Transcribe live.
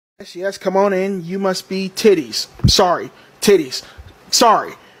Yes, come on in. You must be titties. Sorry, titties.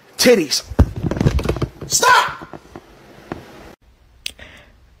 Sorry, titties. Stop!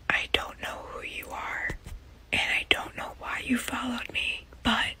 I don't know who you are, and I don't know why you followed me,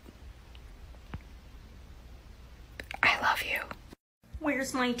 but I love you.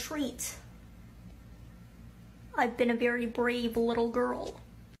 Where's my treat? I've been a very brave little girl.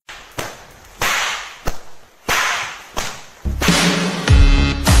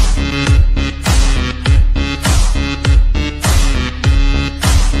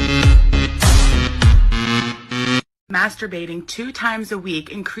 Masturbating 2 times a week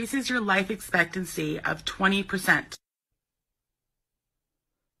increases your life expectancy of 20%.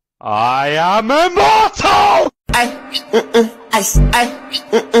 I am immortal!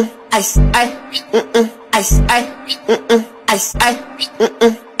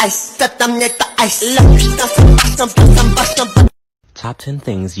 Top 10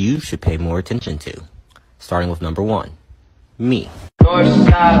 things you should pay more attention to. Starting with number 1. Me.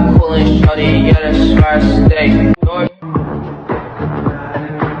 Northside, coolin' shorty, yeah, that's where I stay.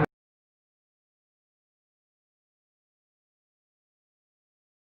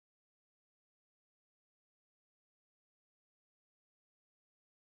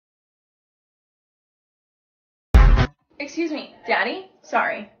 Excuse me, Daddy?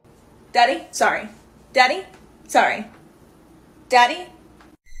 Sorry. Daddy? Sorry. Daddy? Sorry. Daddy?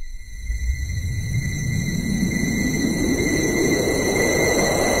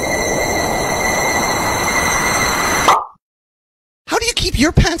 How do you keep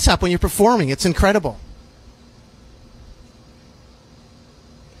your pants up when you're performing? It's incredible.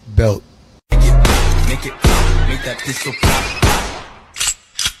 Belt. Make that pistol pop.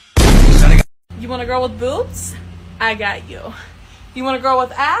 You want a girl with boobs? I got you. You want a girl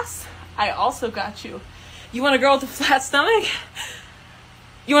with ass? I also got you. You want a girl with a flat stomach?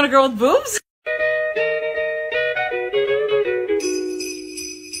 You want a girl with boobs?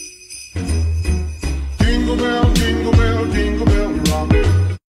 Jingle bell, jingle bell, jingle bell rock.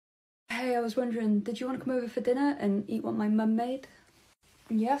 Hey, I was wondering, did you want to come over for dinner and eat what my mum made?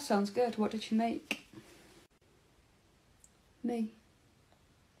 Yeah, sounds good. What did she make? Me.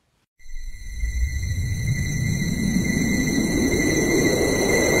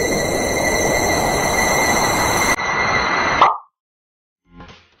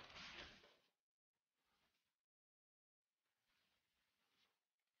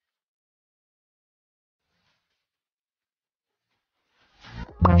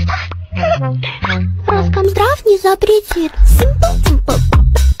 Ласком здрав не запретит. Simple.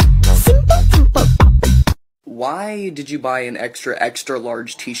 Why did you buy an extra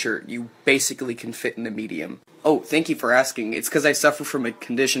large t-shirt? You basically can fit in a medium. Oh, thank you for asking. It's because I suffer from a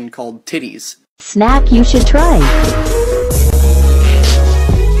condition called titties. Snack you should try.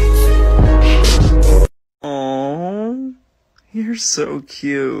 Aww, you're so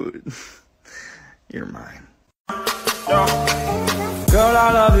cute. You're mine. Girl,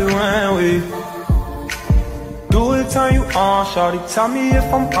 I love it when we do it, turn you on. Shorty, tell me if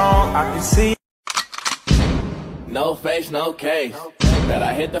I'm wrong. I can see. No face, no case. Bet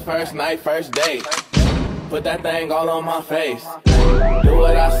I hit the first night, first date. Put that thing all on my face. Do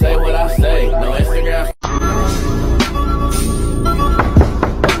what I say, No Instagram.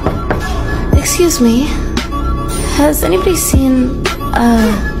 Excuse me. Has anybody seen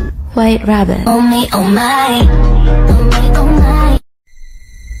a white rabbit? Oh me, oh my. Oh my, oh my.